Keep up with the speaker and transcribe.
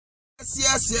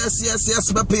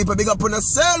Yes, my people, big up on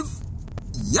yourself.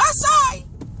 Yes, I.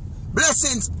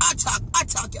 Blessings, attack.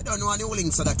 You don't know any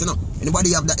links of that, you know.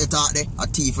 Anybody have that attack there? A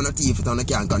thief and you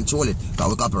can't control it. Because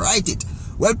we copyright it.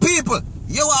 Well, people,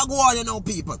 you are going, you know,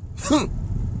 people.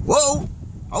 Whoa,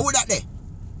 how would that there?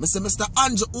 Mr.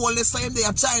 Andrew, all the same day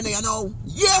at China, you know.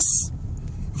 Yes.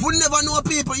 If we never know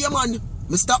people, yeah, man.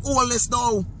 Mr. Oldest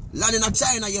now, landing at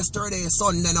China yesterday,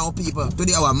 Sunday now, people.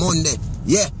 Today our Monday.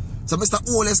 Yeah. So Mr.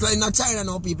 Oldest landing at China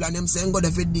now, people, and them saying, go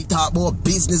to talk about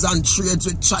business and trades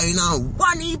with China.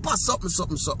 One heap of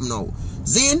something now.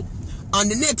 Zin?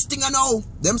 And the next thing I know,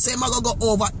 them say I go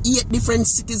over 8 different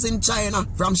cities in China,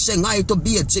 from Shanghai to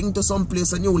Beijing to some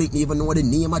place, and you don't even know the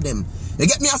name of them. You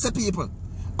get me as a people?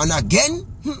 And again,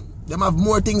 them have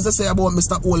more things to say about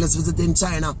Mr. Oldest visiting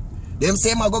China. Them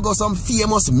say I go some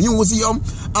famous museum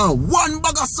and one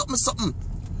bag of something.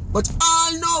 But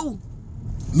all know,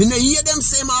 me no hear them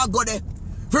say I go there.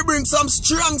 We bring some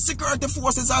strong security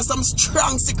forces or some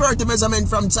strong security measurement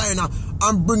from China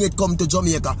and bring it come to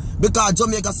Jamaica. Because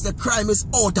Jamaica says the crime is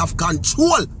out of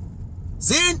control.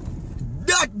 See?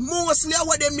 That mostly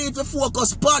what they need to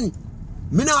focus on.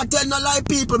 Me not tell no lie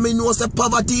people, me know the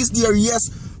poverty is there, yes.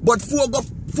 But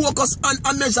focus on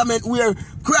a measurement where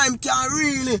crime can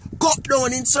really cut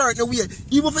down in certain way.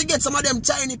 Even if you get some of them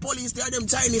Chinese police, they are them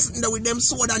Chinese with them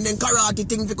sword and then karate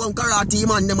thing become karate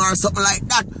man them or something like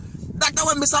that. That's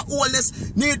when Mr.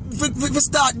 Oldest need to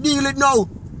start dealing now.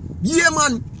 Yeah,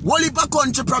 man. Whole heap of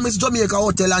country promise Jamaica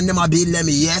hotel and them a build them,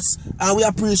 yes. And we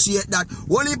appreciate that.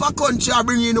 Whole heap of country are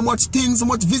bringing in much things,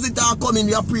 much visitor coming,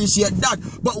 we appreciate that.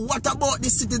 But what about the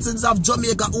citizens of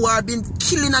Jamaica who are being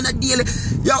killing on a daily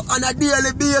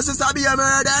basis of being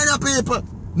murdered, you know, people?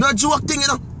 No joke thing, you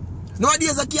know.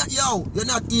 Nowadays, I can't, you're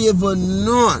not even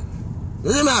known. You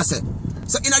know what I say?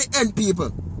 So, in the end, people,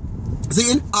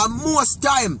 see, and most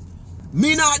time,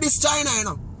 me not this China, you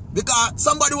know. Because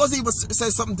somebody was even say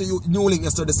something to you, newlink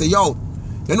yesterday, say, yo,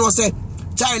 you know, say,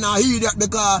 China idiot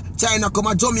because China come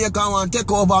to Jamaica and want to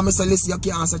take over. Mr. Listen, you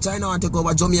can't say China want to take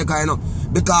over Jamaica, you know.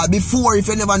 Because before, if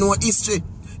you never know history,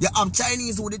 you have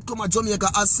Chinese who did come to Jamaica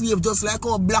as slave, just like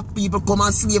how black people come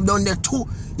and slave down there too.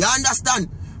 You understand?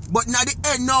 But now the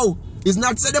end now, it's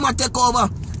not say them to take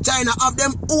over. China have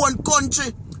them own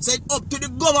country. Say it up to the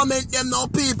government, them now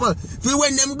people. For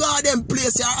when them go to them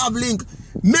place, you have link.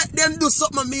 Make them do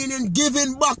something meaning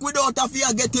giving back without a fear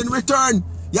getting return.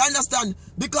 You understand?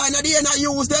 Because in the end I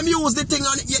use the thing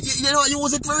and you know,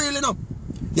 use it for real, you know.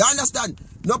 You understand?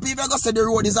 No people go say the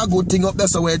road is a good thing up there,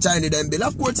 so where China them build.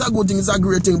 Of course it's a good thing, it's a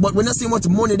great thing. But when you see much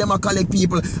money them a collect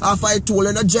people, if I told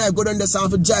and a drive, go down the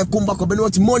sound for drive, come back up, and how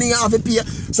much money you have to pay.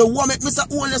 So what make Mr.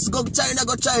 Oldest go China,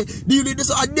 go try deal with this,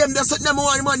 or them they set them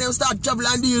one money and start travel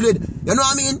and deal with. You know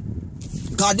what I mean?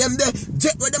 Cause them there,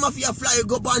 jet where them have to fly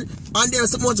go up and there's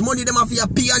so much money them have to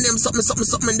pay and them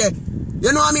something there.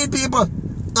 You know what I mean, people?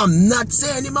 I'm not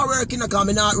saying him a working because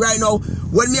I'm not right now.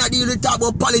 When me I deal with talk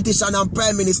about politician and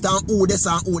prime minister and who they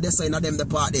say in them the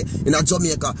party in a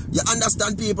Jamaica. You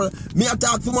understand, people? Me I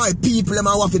talk for my people, them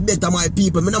I want to better my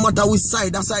people. Me no matter which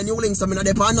side, that's why newlink so me not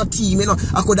depend on no team, you know.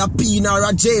 I could have P or a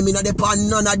J, me not depend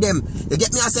on none of them. You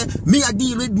get me? I say me I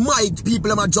deal with my people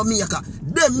in Jamaica.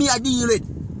 Them me I deal with.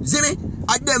 See me?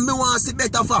 And them me want to see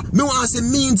better for. Me want to see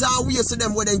means and ways to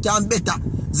them where they can better.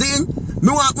 See? Me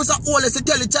want Mr. Oldest to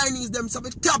tell the Chinese them so me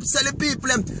top selling people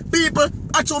them. People,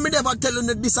 actually me never telling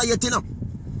you this yet, you know.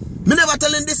 Me never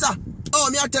telling this. Oh,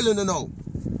 me are telling you now.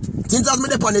 Since I was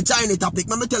me on the Chinese topic,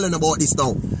 me telling you about this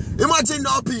now. Imagine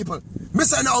now, people. Me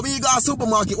say now we got a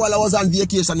supermarket while I was on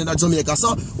vacation in Jamaica.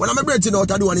 So when I'm bridging out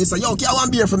I do and he say, yo, can I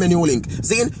want beer from any newlink?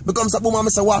 Zin, me come to boom and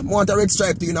me say, what? I want a red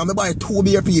stripe to you now. Me buy 2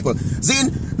 beer people. Zin,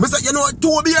 me say, you know what?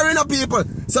 2 beer in a people.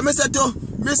 So me say to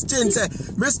Miss Chin, say,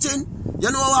 Miss Chin,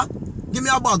 you know what? Give me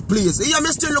a bag, please. Yeah,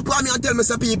 Miss Chin look at me and tell me,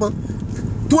 say, people,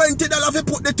 $20 if you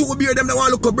put the 2 beer, them they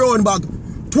want to look a brown bag.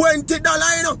 $20,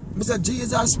 you know? Me say,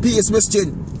 Jesus, peace, Miss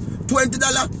Chin.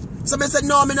 $20. So I said,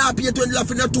 no, I not pay $20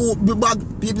 for the 2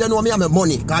 bag. People know me have my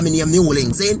money, because I name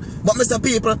newlink, saying. But Mr.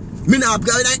 People, me not,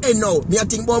 because I end now, me I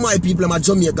think about my people in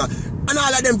Jamaica. And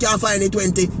all of them can't find it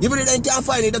 20. Even if they can't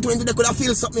find it, the 20, they could have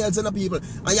feel something else in the people.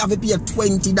 And you have to pay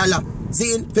 $20.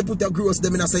 Saying, if you put your gross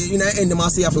them in, I say, in the end, I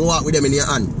say you have to walk with them in your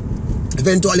hand.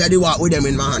 Eventually, I do walk with them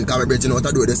in my hand, because I'm bridging out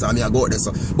to do this, and I go this.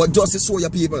 But just to show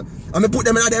your people, and I put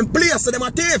them in them place, so them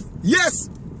are thief. Yes!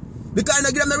 Because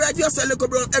I give them the right to sell local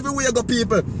brown everywhere you go,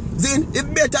 people. Then it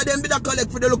better than be the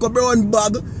collect for the local brown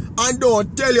bag and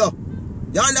don't tell you.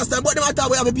 You understand? But the matter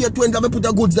we have to pay 20 and we put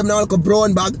the goods them in a local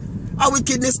brown bag. And we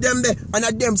kidness them there and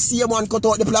at them same one cut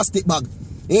out the plastic bag.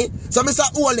 So Mr.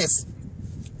 Oldest,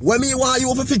 when me want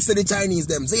you to fix the Chinese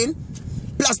them, see?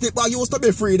 plastic bag used to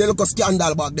be free. They look a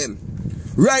scandal back then.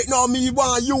 Right now, me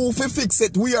want you to fix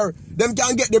it where them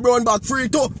can get the brown bag free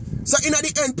too. So in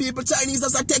the end, people, Chinese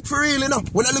does a take for real, you know.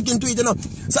 When I look into it, you know.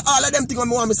 So all of them things I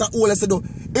want Mr. Ole to do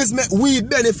is make we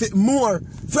benefit more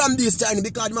from these Chinese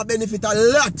because they benefit a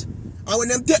lot. And when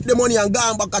them take the money and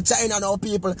go back to China now,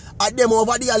 people, at them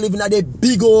over there living at the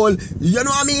big hole, you know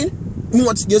what I mean?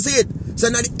 You see it? So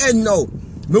in the end now,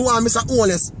 me want Mr.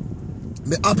 Honest.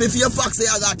 Me happy for your facts say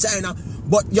I got China,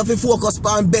 but you have to focus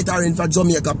on bettering for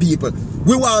Jamaica people.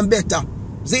 We want better.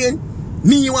 See?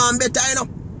 Me want better, you know.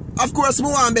 Of course, we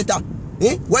want better.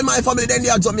 Eh? When my family then they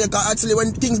are Jamaica, actually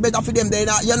when things better for them, they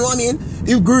you know what I mean?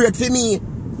 It's great for me.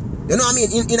 You know what I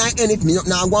mean? In if me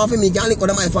now go on for me, can't link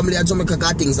with my family at Jamaica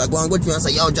got things that go and go to me and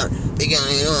say, yo, John,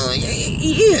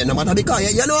 yeah, no matter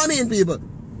because you know what I mean, people?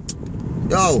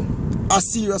 Yo, a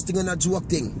serious thing and a joke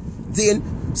thing. Then,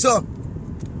 so,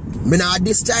 me not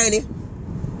this Chinese,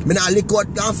 me not lick out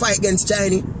and fight against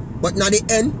Chinese, but now the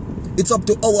end, it's up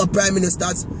to our prime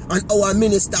ministers and our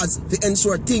ministers to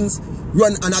ensure things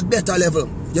run on a better level.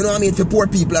 You know what I mean? For poor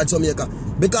people at Jamaica.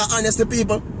 Because honestly,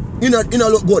 people, you know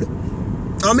look good.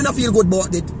 I mean, I feel good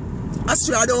about it. I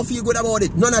swear I don't feel good about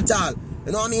it. None at all.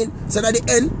 You know what I mean? So at the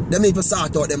end, they need to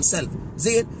sort out themselves.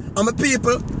 See? And my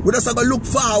people, we just have to look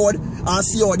forward and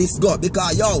see how this goes.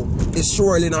 Because, yo, it's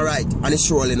surely not right and it's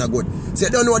surely not good. So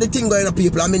you don't know the thing going on,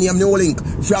 people. I mean, I'm Newlink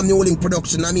from Newlink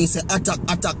production. I mean, say attack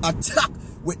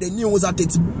with the news at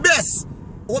its best.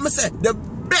 What I say? The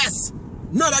best.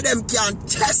 None of them can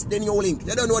test the Newlink.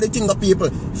 They don't know the thing of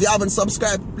people. If you haven't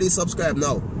subscribed, please subscribe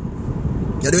now.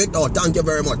 You do it now. Thank you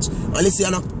very much. And listen,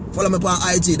 you know, follow me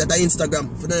on IG, that is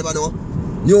Instagram. If you never know,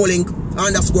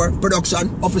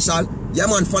 Newlink_production official. Yeah,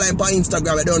 man, follow him on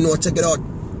Instagram. I don't know, check it out.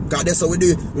 Because that's how we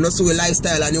do. We don't see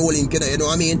lifestyle and Newlink, you know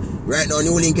what I mean? Right now,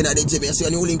 Newlink in the gym. You see a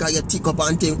Newlink and you tick up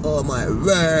and think, oh my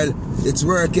word, it's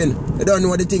working. You don't know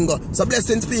what the thing go. So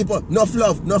blessings, people. Enough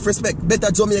love, enough respect.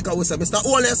 Better Jamaica, we say. Mr.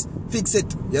 Honest, fix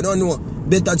it. You don't know.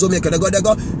 Better Jamaica. They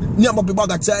go. Name up the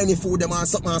bag of Chinese food, them and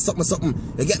something.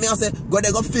 You get me? I say,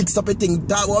 go fix up a thing.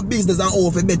 Talk about business and how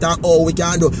we better and how we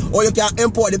can do. Or you can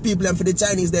import the people and for the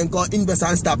Chinese, then call invest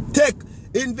and stop take.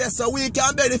 Invest so we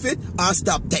can benefit and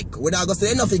stop take. We're not going to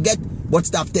say enough you get, but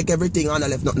stop take everything and I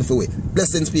left nothing for we.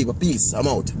 Blessings, people. Peace. I'm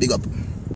out. Big up.